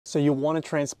So you want to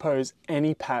transpose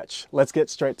any patch. Let's get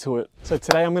straight to it. So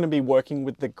today I'm going to be working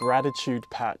with the Gratitude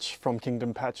patch from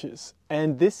Kingdom Patches.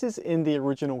 And this is in the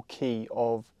original key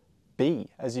of B,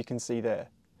 as you can see there.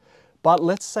 But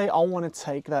let's say I want to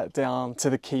take that down to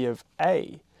the key of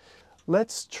A.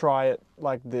 Let's try it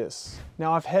like this.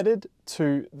 Now I've headed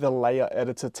to the Layer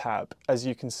Editor tab, as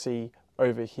you can see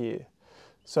over here.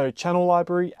 So Channel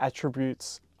Library,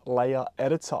 Attributes, Layer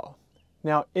Editor.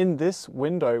 Now in this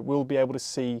window, we'll be able to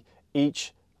see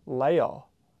each layer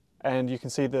and you can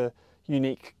see the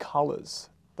unique colors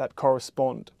that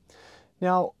correspond.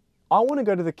 Now, I want to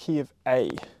go to the key of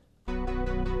A.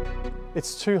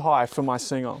 It's too high for my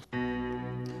singer.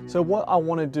 So what I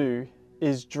want to do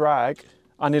is drag.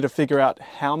 I need to figure out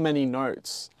how many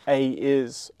notes A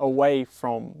is away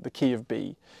from the key of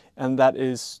B, and that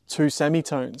is 2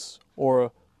 semitones or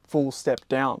a full step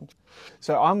down.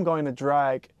 So I'm going to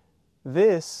drag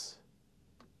this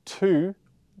to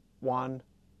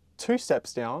 2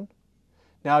 steps down.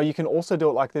 Now you can also do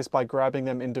it like this by grabbing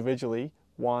them individually.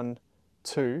 1,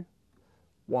 2,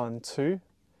 1, 2,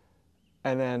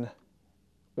 and then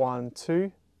 1,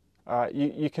 2.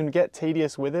 You can get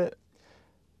tedious with it,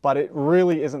 but it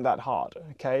really isn't that hard,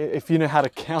 okay? If you know how to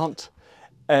count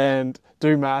and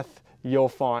do math, you're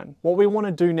fine. What we want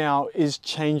to do now is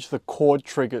change the chord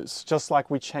triggers. Just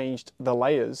like we changed the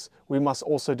layers, we must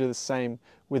also do the same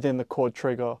within the chord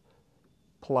trigger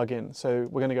plugin. So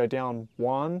we're going to go down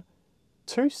 1,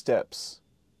 2 steps.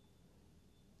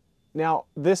 Now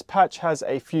this patch has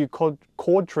a few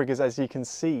chord triggers, as you can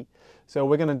see. So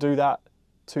we're going to do that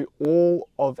to all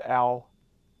of our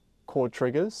chord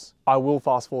triggers. I will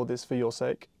fast forward this for your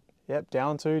sake. Yep,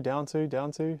 down 2, down 2,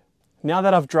 down 2. Now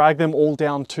that I've dragged them all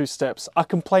down 2 steps, I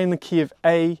can play in the key of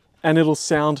A and it'll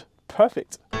sound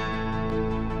perfect.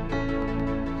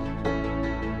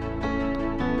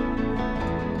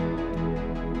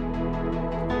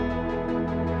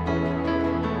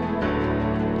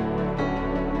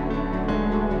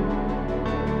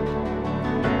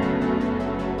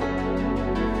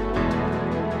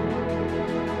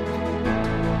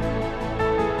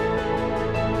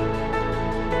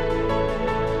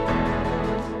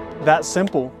 That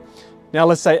simple. Now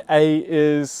let's say A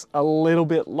is a little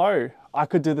bit low. I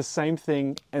could do the same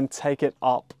thing and take it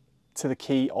up to the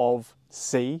key of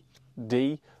C,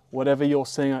 D, whatever your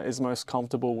singer is most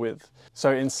comfortable with.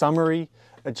 So in summary,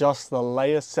 adjust the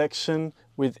layer section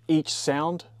with each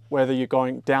sound, whether you're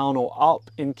going down or up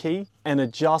in key, and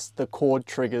adjust the chord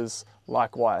triggers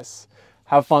likewise.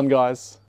 Have fun, guys.